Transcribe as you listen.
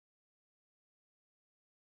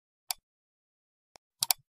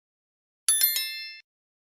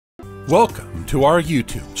Welcome to our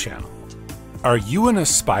YouTube channel. Are you an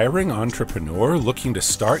aspiring entrepreneur looking to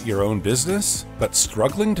start your own business but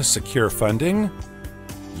struggling to secure funding?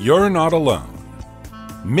 You're not alone.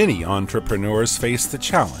 Many entrepreneurs face the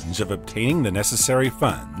challenge of obtaining the necessary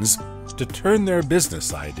funds to turn their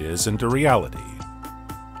business ideas into reality.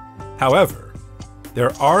 However,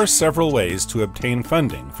 there are several ways to obtain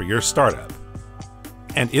funding for your startup.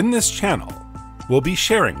 And in this channel, we'll be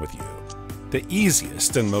sharing with you the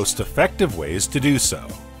easiest and most effective ways to do so.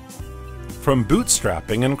 From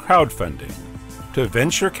bootstrapping and crowdfunding to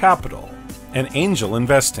venture capital and angel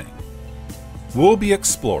investing, we'll be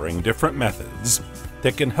exploring different methods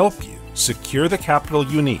that can help you secure the capital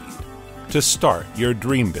you need to start your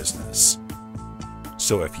dream business.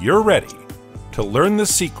 So if you're ready to learn the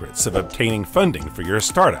secrets of obtaining funding for your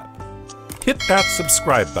startup, hit that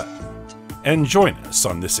subscribe button and join us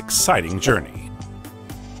on this exciting journey.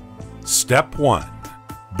 Step 1.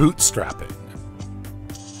 Bootstrapping.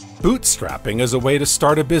 Bootstrapping is a way to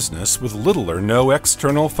start a business with little or no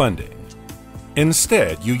external funding.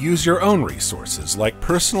 Instead, you use your own resources like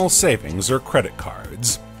personal savings or credit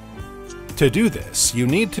cards. To do this, you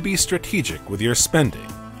need to be strategic with your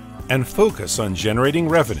spending and focus on generating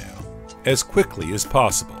revenue as quickly as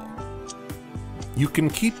possible. You can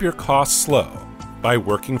keep your costs low by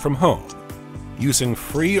working from home, using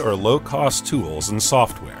free or low-cost tools and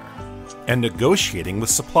software, and negotiating with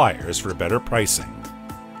suppliers for better pricing.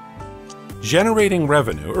 Generating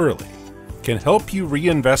revenue early can help you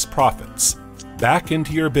reinvest profits back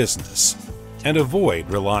into your business and avoid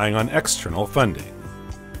relying on external funding.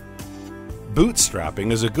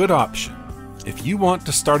 Bootstrapping is a good option if you want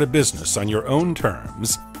to start a business on your own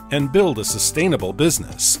terms and build a sustainable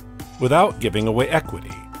business without giving away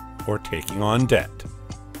equity or taking on debt.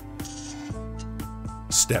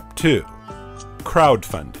 Step 2.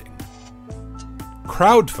 Crowdfunding.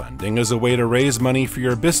 Crowdfunding is a way to raise money for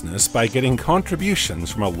your business by getting contributions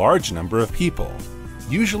from a large number of people,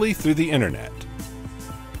 usually through the internet.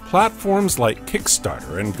 Platforms like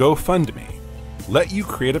Kickstarter and GoFundMe let you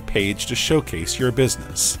create a page to showcase your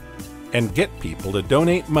business and get people to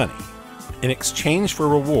donate money in exchange for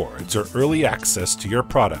rewards or early access to your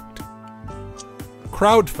product.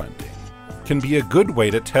 Crowdfunding can be a good way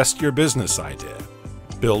to test your business idea,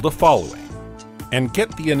 build a following, and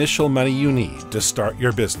get the initial money you need to start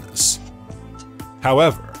your business.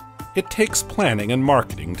 However, it takes planning and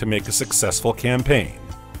marketing to make a successful campaign.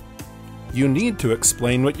 You need to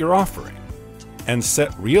explain what you're offering and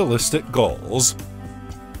set realistic goals.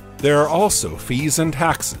 There are also fees and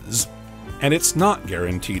taxes, and it's not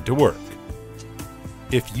guaranteed to work.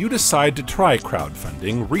 If you decide to try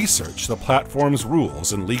crowdfunding, research the platform's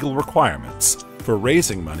rules and legal requirements for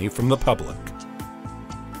raising money from the public.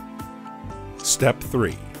 Step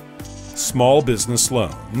 3. Small business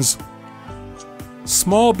loans.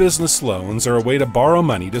 Small business loans are a way to borrow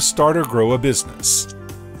money to start or grow a business.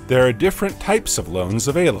 There are different types of loans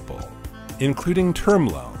available, including term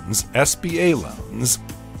loans, SBA loans,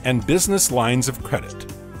 and business lines of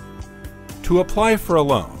credit. To apply for a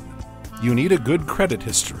loan, you need a good credit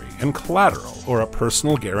history and collateral or a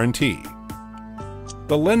personal guarantee.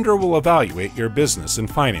 The lender will evaluate your business and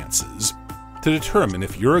finances to determine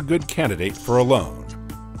if you're a good candidate for a loan.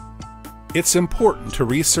 It's important to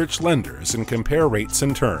research lenders and compare rates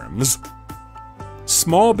and terms.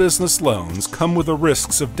 Small business loans come with the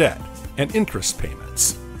risks of debt and interest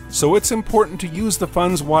payments, so it's important to use the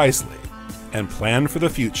funds wisely and plan for the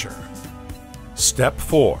future. Step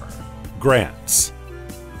 4. Grants.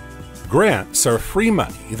 Grants are free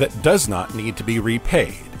money that does not need to be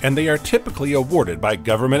repaid, and they are typically awarded by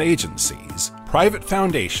government agencies, private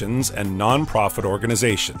foundations, and nonprofit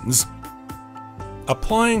organizations.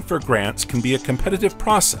 Applying for grants can be a competitive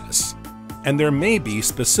process, and there may be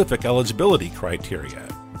specific eligibility criteria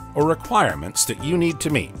or requirements that you need to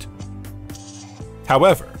meet.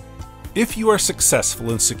 However, if you are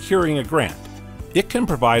successful in securing a grant, it can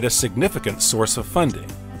provide a significant source of funding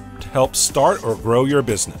to help start or grow your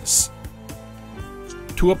business.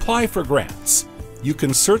 To apply for grants, you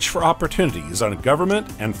can search for opportunities on government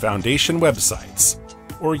and foundation websites,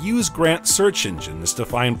 or use grant search engines to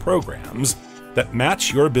find programs that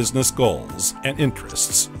match your business goals and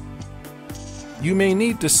interests. You may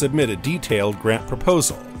need to submit a detailed grant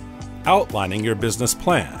proposal, outlining your business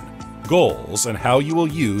plan, goals, and how you will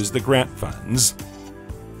use the grant funds.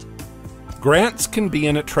 Grants can be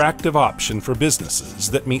an attractive option for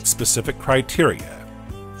businesses that meet specific criteria,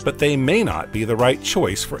 but they may not be the right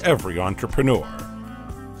choice for every entrepreneur.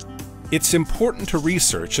 It's important to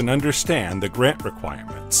research and understand the grant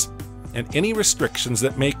requirements and any restrictions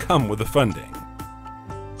that may come with the funding.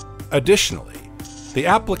 Additionally, The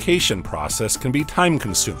application process can be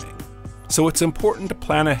time-consuming, so it's important to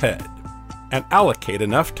plan ahead and allocate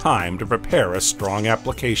enough time to prepare a strong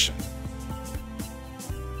application.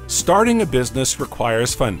 Starting a business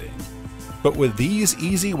requires funding, but with these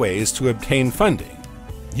easy ways to obtain funding,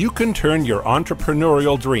 you can turn your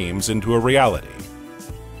entrepreneurial dreams into a reality.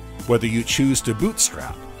 Whether you choose to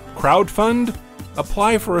bootstrap, crowdfund,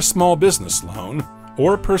 apply for a small business loan,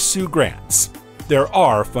 or pursue grants, there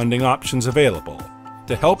are funding options available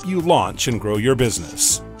to help you launch and grow your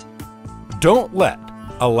business. Don't let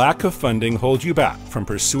a lack of funding hold you back from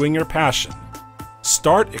pursuing your passion.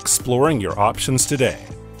 Start exploring your options today.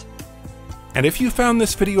 And if you found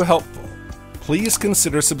this video helpful, please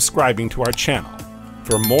consider subscribing to our channel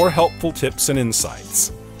for more helpful tips and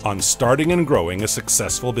insights on starting and growing a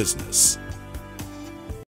successful business.